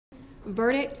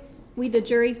Verdict: we, the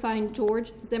jury, find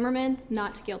George Zimmerman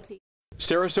not guilty.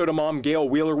 Sarasota mom Gail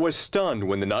Wheeler was stunned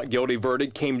when the not guilty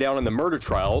verdict came down in the murder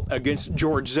trial against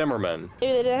George Zimmerman.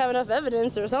 Maybe they didn't have enough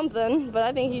evidence or something, but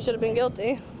I think he should have been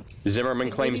guilty. Zimmerman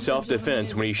claimed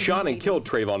self-defense when he shot and killed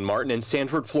Trayvon Martin in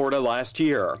Sanford, Florida last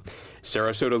year.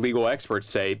 Sarasota legal experts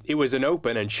say it was an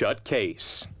open and shut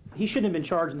case. He shouldn't have been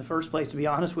charged in the first place, to be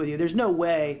honest with you. There's no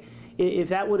way, if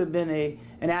that would have been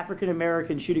an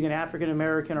African-American shooting an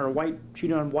African-American or a white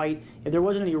shooting on white, if there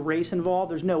wasn't any race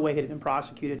involved, there's no way he'd have been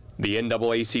prosecuted. The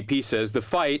NAACP says the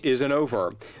fight isn't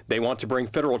over. They want to bring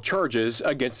federal charges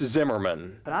against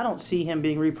Zimmerman. But I don't see him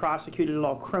being re-prosecuted at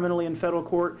all criminally in federal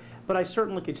court, but I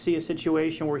certainly could see a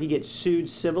situation where he gets sued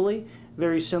civilly,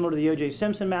 very similar to the O.J.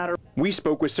 Simpson matter. We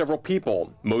spoke with several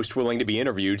people. Most willing to be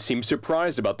interviewed seemed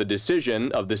surprised about the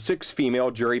decision of the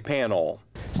 6-female jury panel.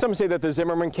 Some say that the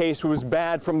Zimmerman case was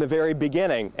bad from the very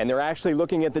beginning, and they're actually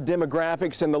looking at the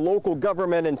demographics in the local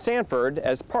government in Sanford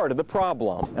as part of the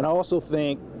problem. And I also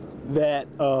think that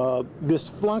this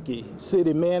flunky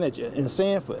city manager in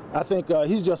Sanford, I think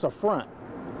he's just a front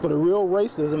for the real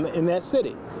racism in that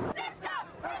city.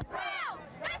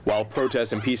 While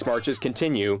protests and peace marches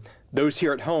continue, those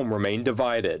here at home remain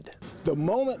divided. The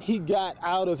moment he got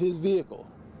out of his vehicle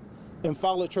and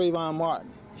followed Trayvon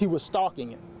Martin, he was stalking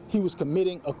him. He was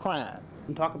committing a crime.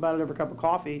 We talk about it over a cup of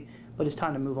coffee, but it's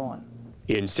time to move on.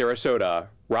 In Sarasota,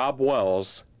 Rob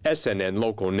Wells, SNN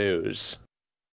Local News.